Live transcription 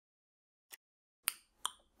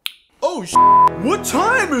Oh, what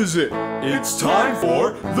time is it? It's time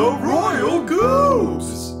for the Royal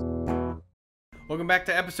Goobs! Welcome back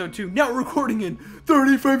to episode 2. Now recording in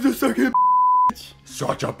 30 frames a second.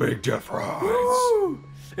 Such a big difference. Woo!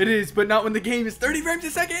 It is, but not when the game is 30 frames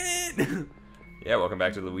a second. Yeah, welcome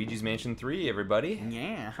back to Luigi's Mansion 3, everybody.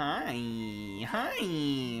 Yeah, hi.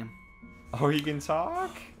 Oh, you can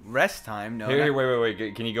talk? Rest time, no. Here,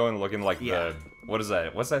 wait. Can you go and look in, like, yeah. what is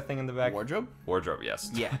that? What's that thing in the back? Wardrobe? Wardrobe,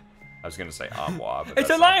 yes. Yeah. I was gonna say Mwah, but it's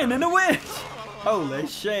a lion and a witch! Holy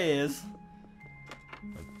shiz.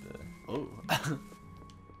 Oh.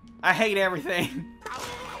 I hate everything.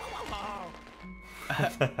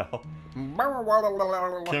 What the hell?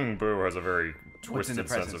 King Boo has a very twisted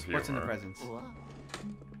sense of humor. What's in the presents?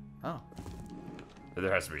 Oh.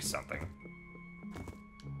 There has to be something.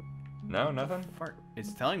 No, nothing? Fart.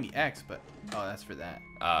 It's telling me X, but... Oh, that's for that.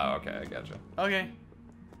 Oh, okay, I gotcha. Okay.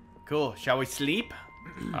 Cool. Shall we sleep?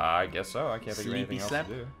 I guess so. I can't think of anything else to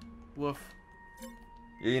do. Woof.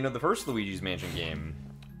 Yeah, you know, the first Luigi's Mansion game,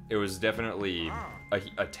 it was definitely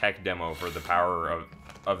a tech demo for the power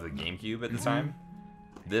of the GameCube at the time.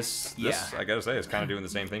 This, I gotta say, is kind of doing the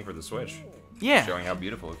same thing for the Switch. Yeah. Showing how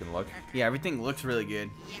beautiful it can look. Yeah, everything looks really good.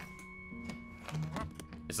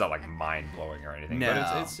 It's not like mind-blowing or anything, no.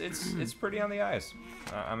 but it's pretty on the eyes.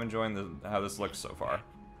 I'm enjoying how this looks so far.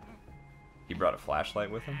 He brought a flashlight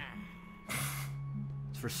with him.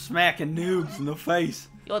 It's for smacking noobs in the face.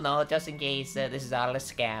 You know, just in case this is all a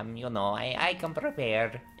scam, you know, I come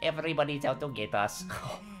prepared. Everybody's out to get us.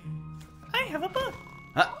 I have a book.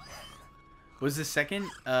 Was the second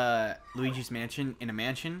Luigi's Mansion in a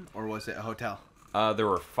mansion, or was it a hotel? There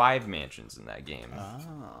were 5 mansions in that game.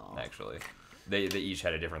 Oh. Actually. They each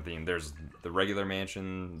had a different theme. There's the regular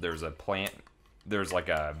mansion, there's a plant, there's like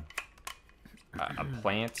a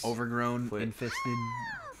plant. Overgrown, infested.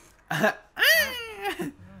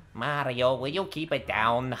 Mario, will you keep it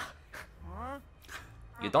down?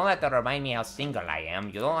 You don't have to remind me how single I am.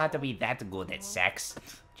 You don't have to be that good at sex.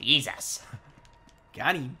 Jesus.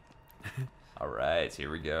 Got him. Alright,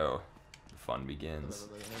 here we go. The fun begins.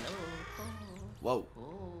 Whoa.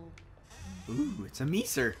 Ooh, it's a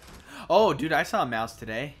Meeser. Oh, dude, I saw a mouse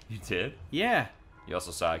today. You did? Yeah. You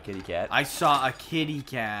also saw a kitty cat? I saw a kitty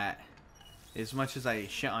cat. As much as I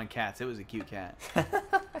shit on cats, it was a cute cat.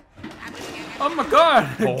 Oh my god!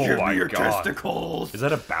 Oh Give my me your god. testicles! Is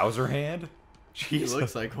that a Bowser hand? Jesus. It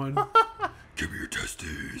looks like one. Give me your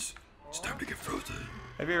testes. It's time to get frozen.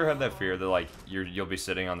 Have you ever had that fear that, like, you'll be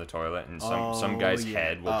sitting on the toilet and some guy's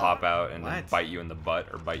head will pop out and then bite you in the butt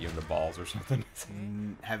or bite you in the balls or something?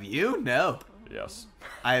 Have you? No. Yes.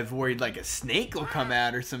 I've worried like a snake will come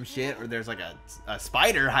out or some shit, or there's like a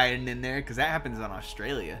spider hiding in there, because that happens in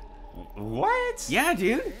Australia. What? Yeah,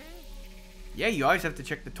 dude. Yeah, you always have to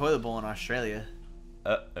check the toilet bowl in Australia.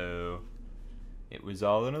 Uh-oh. It was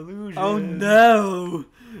all an illusion. Oh no!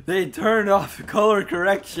 They turned off the color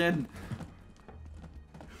correction.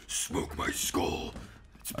 Smoke my skull.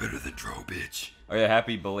 It's better than Dro, bitch. Oh yeah,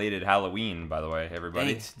 happy belated Halloween, by the way,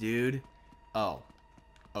 everybody. Thanks, dude. Oh.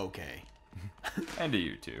 Okay. And to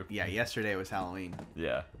you, too. Yeah, yesterday was Halloween.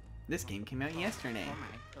 Yeah. This game came out yesterday.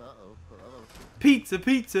 Pizza,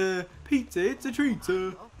 pizza, pizza, it's a treat.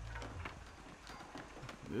 Ooh.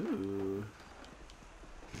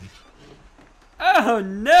 Oh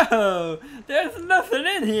no! There's nothing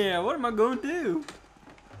in here! What am I going to do?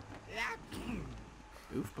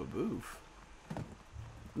 Oof ba-boof.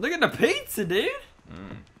 Look at the pizza, dude!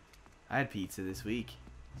 I had pizza this week.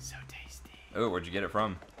 So tasty. Oh, where'd you get it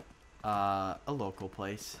from? A local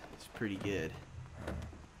place. It's pretty good.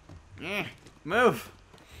 Move!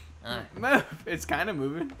 Move! It's kind of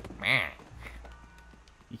moving.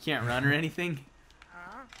 You can't run or anything?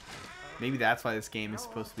 Maybe that's why this game is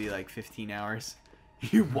supposed to be like 15 hours.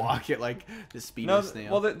 You walk at like the speed of a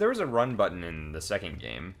snail. Well, there was a run button in the second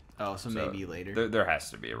game. Oh, so maybe later. There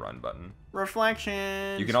has to be a run button.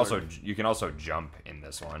 Reflection. You can also jump in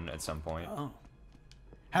this one at some point. Oh.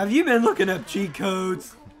 Have you been looking up cheat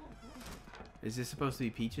codes? Is this supposed to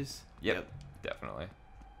be Peaches? Yep. Definitely.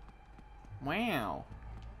 Wow.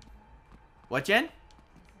 What, Jen?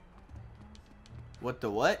 What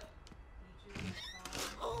the what?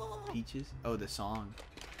 Peaches? Oh, the song.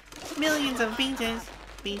 Millions of peaches.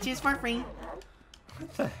 Peaches for free.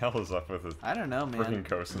 What the hell is up with this? I don't know, man. Freaking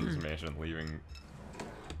Coaston's mansion leaving.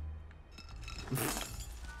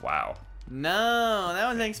 Wow. No, that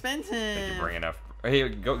was expensive. Did you bring enough? Hey,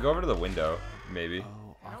 go over to the window, maybe.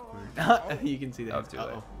 Oh, awkward. You can see that. Oh, too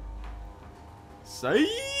late.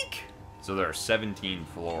 Psych! So there are 17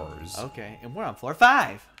 floors. Okay, and we're on floor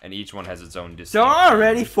 5. And each one has its own distinct. So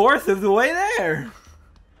already 4th of the way there.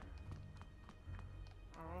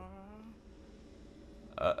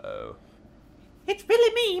 Uh-oh. It's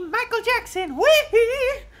really me, Michael Jackson.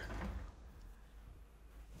 Whee!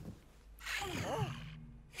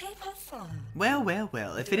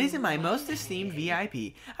 Well, if it isn't my most esteemed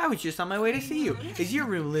VIP, I was just on my way to see you. Is your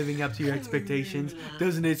room living up to your expectations?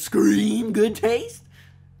 Doesn't it scream good taste?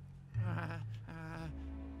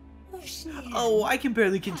 Oh, I can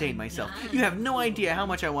barely contain myself. You have no idea how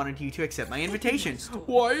much I wanted you to accept my invitation.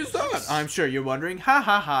 Why is that? I'm sure you're wondering. Ha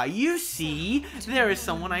ha ha. You see, there is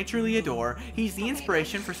someone I truly adore. He's the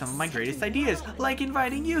inspiration for some of my greatest ideas, like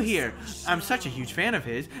inviting you here. I'm such a huge fan of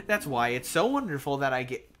his. That's why it's so wonderful that I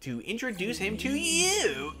get to introduce him to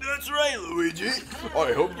you. That's right, Luigi.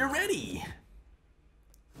 I hope you're ready.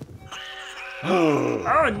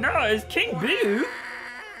 Oh no, it's King Boo!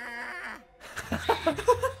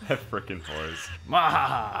 That frickin' voice.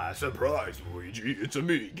 Mwah! Surprise, Luigi. It's a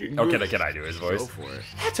me, King Oh, Goobs. can I do his voice? Go for it.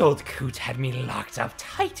 That old coot had me locked up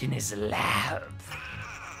tight in his lab.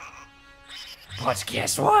 But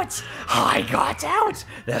guess what? I got out!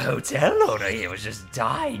 The hotel owner here was just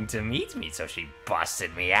dying to meet me, so she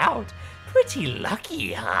busted me out. Pretty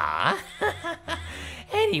lucky, huh?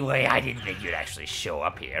 Anyway, I didn't think you'd actually show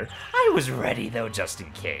up here. I was ready, though, just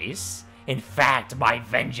in case. In fact, my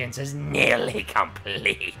vengeance is nearly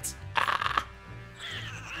complete.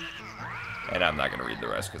 And I'm not gonna read the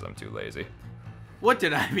rest because I'm too lazy. What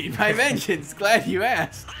did I mean by vengeance? Glad you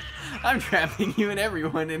asked. I'm trapping you and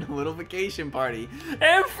everyone in a little vacation party.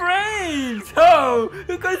 And frames! Oh,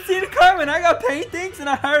 who could see it coming? I got paintings and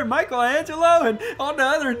I hired Michelangelo and all the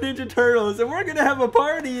other Ninja Turtles, and we're gonna have a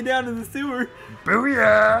party down in the sewer.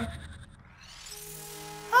 Booyah!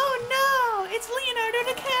 Oh no, it's Leonardo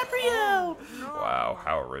DiCaprio! Wow,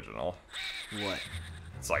 how original. What?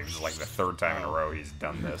 It's like this is like the third time in a row he's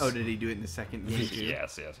done this. Oh, did he do it in the second game too?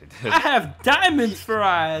 Yes, he I did. have diamonds for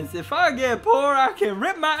eyes. If I get poor, I can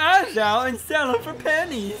rip my eyes out and sell them for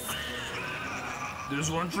pennies.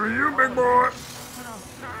 This one's for you, big boy.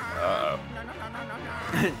 Uh-oh.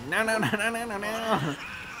 No.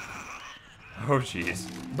 Oh, jeez.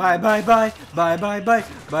 Bye.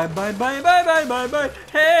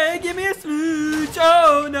 Hey, give me a smooch.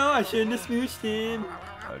 Oh no, I shouldn't have smooched him.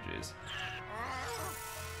 Oh, jeez.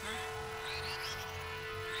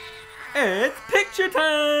 It's picture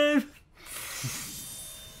time.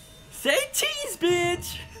 Say cheese,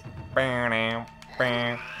 bitch.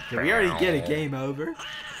 Did we already get a game over?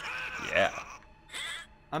 Yeah.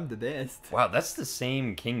 I'm the best. Wow, that's the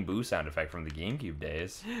same King Boo sound effect from the GameCube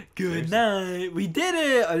days. Good night. We did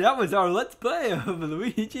it. That was our Let's Play of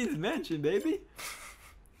Luigi's Mansion, baby.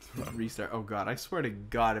 Restart. Oh god, I swear to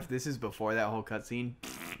god, if this is before that whole cutscene,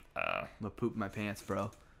 Uh, I'm gonna poop my pants,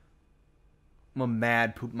 bro. I'm a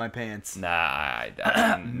mad poop my pants. nah,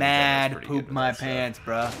 I Mad poop my pants,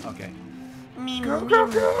 bro. Okay. Go.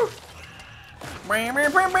 Boom.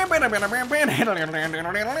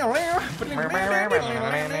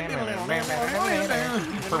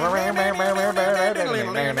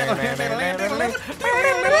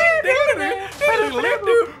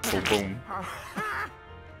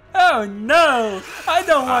 Oh no! I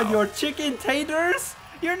don't want your chicken taters!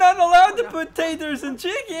 You're not allowed to put taters in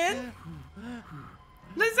chicken!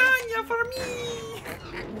 Lasagna for me!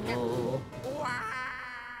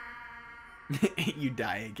 You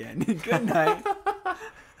die again. Good night.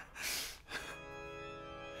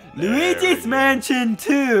 Luigi's Mansion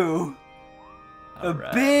 2! A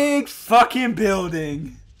Alright. big fucking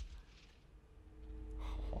building!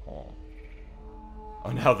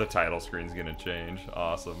 Oh, now the title screen's gonna change.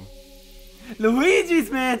 Awesome. Luigi's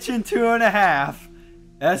Mansion 2.5.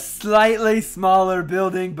 A slightly smaller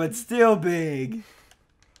building, but still big.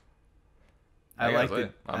 I I like gotta the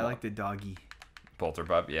say, I like the doggy.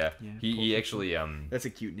 Polterpup, yeah. Yeah, He actually That's a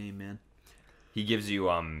cute name, man. he gives you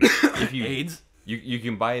if you AIDS? you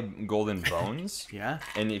can buy golden bones. Yeah.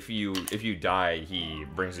 And if you die, he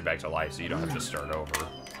brings you back to life, so you don't have to start over.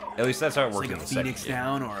 At least that's how it works Like in a the second Phoenix game.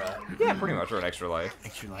 down or a Yeah, pretty much, or an extra life.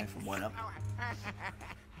 extra life from one up.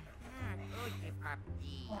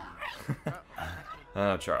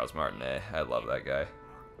 Oh, Charles Martinet, I love that guy.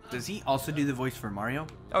 Does he also do the voice for Mario?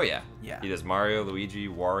 Oh yeah, Yeah. He does Mario, Luigi,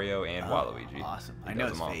 Wario, and Waluigi. Awesome. He I know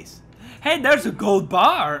does his them all. face. Hey, there's a gold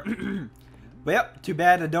bar! Well, too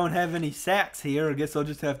bad I don't have any sacks here. I guess I'll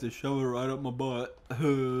just have to shove it right up my butt.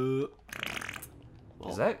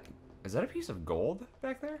 Is that a piece of gold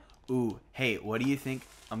back there? Ooh, hey, what do you think?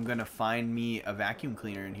 I'm gonna find me a vacuum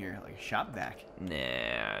cleaner in here, like a shop vac.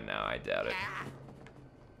 Nah, no, I doubt it.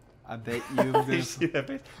 I bet you I'm You gonna... see that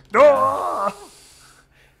face? Ooh,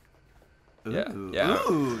 Yeah, yeah.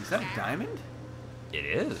 ooh, is that a diamond? It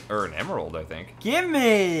is, or an emerald, I think.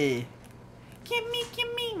 Gimme!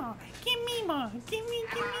 Give me more. Give me more. Give me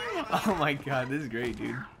more. Oh my god, this is great,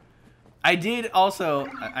 dude. I did also,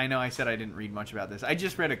 I know I said I didn't read much about this. I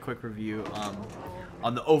just read a quick review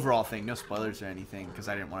on the overall thing. No spoilers or anything, because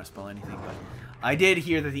I didn't want to spoil anything. But I did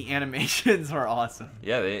hear that the animations are awesome.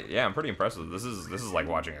 Yeah, yeah, I'm pretty impressed with this. This is like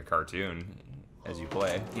watching a cartoon as you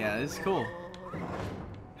play. Yeah, this is cool.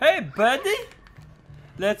 Hey, buddy.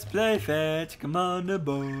 Let's play fetch. Come on the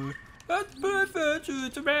board. Let's play fetch.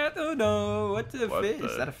 It's a rat. Oh no. What's a What fish? the-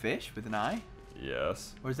 Is that a fish with an eye?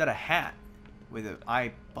 Yes. Or is that a hat with an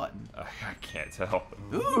eye button? I can't tell.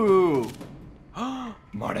 Ooh.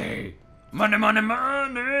 Money. Money, money,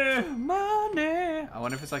 money, money. I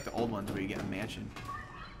wonder if it's like the old ones where you get a mansion.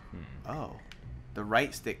 Oh. The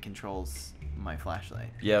right stick controls my flashlight.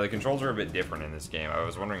 Yeah, the controls are a bit different in this game. I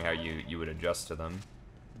was wondering how you would adjust to them.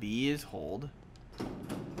 B is hold.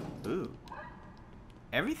 Ooh.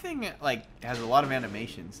 Everything like has a lot of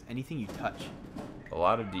animations. Anything you touch. A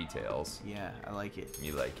lot of details. Yeah, I like it.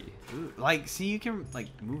 Me likey. Ooh, like, see, you can like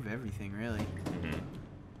move everything really.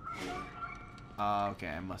 Okay,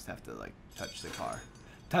 I must have to like touch the car.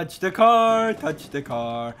 Touch the car. Touch the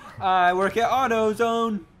car. I work at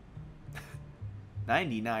AutoZone.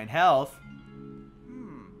 99 health.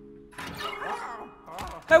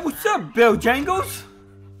 Hey, what's up, Bill Jangles?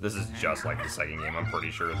 This is just like the second game. I'm pretty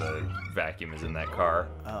sure the vacuum is in that car.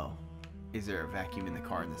 Oh. Is there a vacuum in the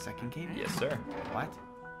car in the second game? Yes, sir. What?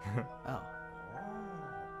 Oh.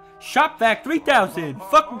 Shop Vac 3000.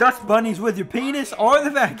 Fuck dust bunnies with your penis or the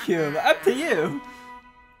vacuum. Up to you.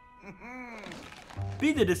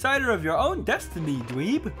 Be the decider of your own destiny,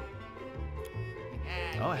 dweeb.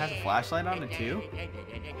 Oh, it has a flashlight on it too?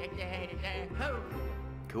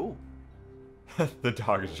 Cool. The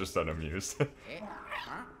dog is just unamused.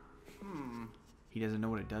 He doesn't know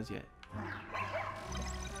what it does yet.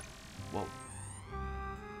 Whoa.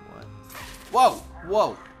 What? Whoa!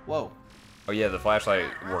 Whoa! Whoa. Oh yeah, the flashlight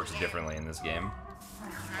works differently in this game.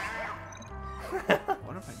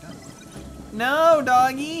 What have I done? No,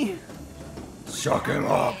 doggy! Suck him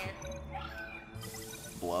up.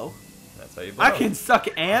 Blow? That's how you blow. I can suck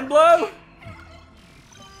and blow?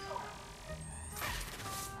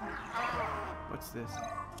 What's this?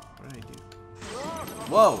 What did I do?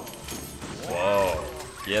 Whoa! Whoa.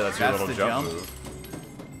 Yeah, that's your That's little the jump jump?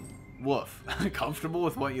 move. Woof. Comfortable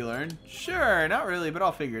with what you learned? Sure, not really, but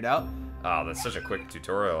I'll figure it out. Oh, that's such a quick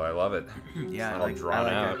tutorial. I love it. Yeah, It's all drawn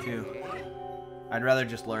out. that too. I'd rather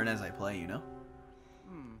just learn as I play, you know?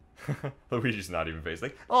 Luigi's not even faced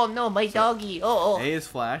like, Oh no, my doggy. Oh, A is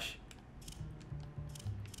flash.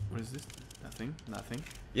 What is this? Nothing. Nothing.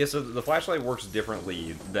 yeah, so the flashlight works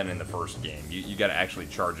differently than in the first game. You gotta actually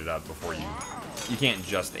charge it up before you can't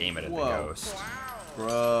just aim it at the Whoa. ghost.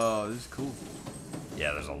 Bro, this is cool.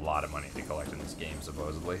 Yeah, there's a lot of money to collect in this game,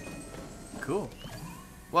 supposedly. Cool.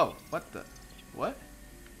 Whoa, what the? What?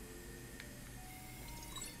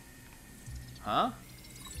 Huh?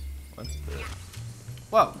 What the?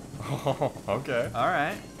 Whoa. Oh, okay.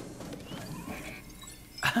 Alright.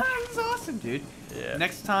 This is awesome, dude. Yeah.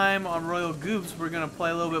 Next time on Royal Goobs, we're going to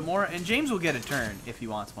play a little bit more, and James will get a turn if he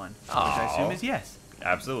wants one. Which I Aw. assume is yes.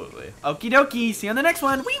 Absolutely. Okie dokie. See you on the next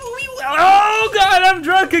one. Wee wee wee. Oh god, I'm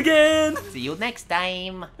drunk again. see you next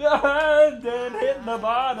time. Then hit the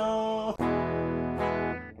bottle.